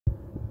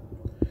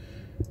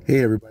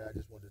Hey everybody, I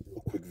just wanted to do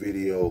a quick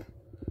video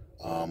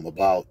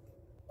about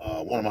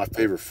one of my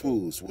favorite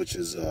foods, which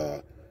is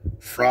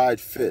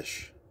fried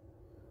fish.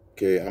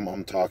 Okay,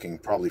 I'm talking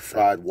probably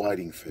fried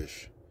whiting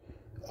fish.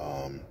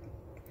 Um,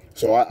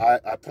 so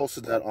I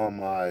posted that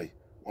on my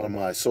one of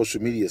my social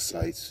media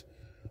sites.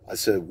 I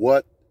said,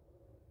 what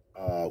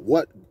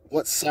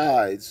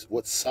side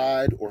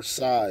or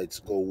sides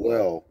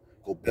go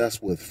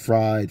best with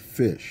fried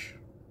fish?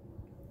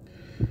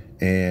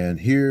 And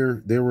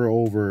here there were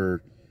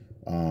over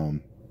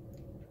um,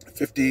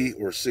 50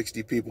 or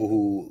 60 people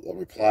who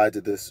replied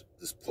to this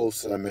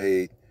post that I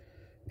made,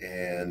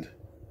 and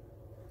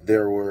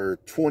there were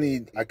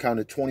 20. I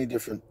counted 20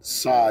 different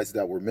sides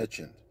that were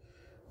mentioned,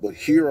 but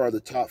here are the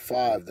top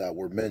five that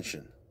were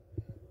mentioned.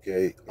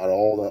 Okay, out of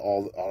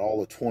all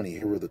the 20,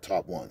 here were the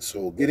top ones.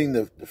 So getting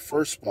the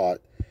first spot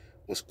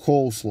was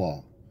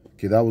coleslaw.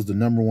 Okay, that was the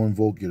number one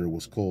vote getter,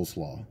 was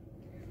coleslaw.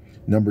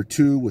 Number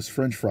two was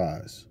French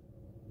fries.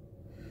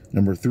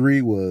 Number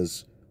three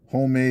was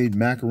homemade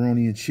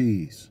macaroni and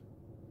cheese.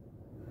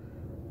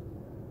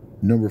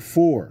 Number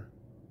four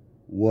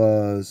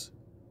was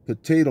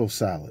potato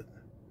salad.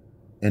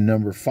 And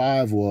number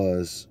five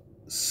was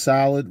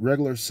salad,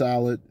 regular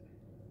salad,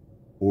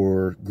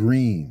 or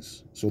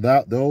greens. So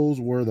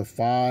those were the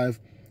five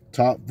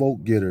top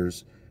vote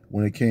getters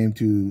when it came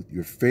to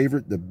your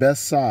favorite, the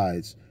best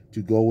sides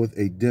to go with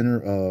a dinner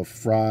of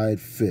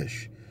fried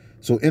fish.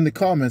 So in the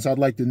comments, I'd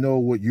like to know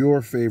what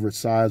your favorite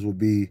sides would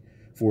be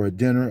for a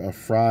dinner of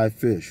fried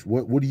fish.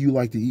 What do you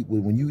like to eat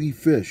with when you eat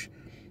fish?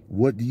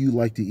 What do you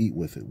like to eat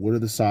with it? What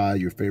are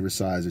your favorite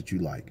sides that you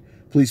like?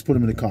 Please put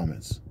them in the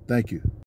comments. Thank you.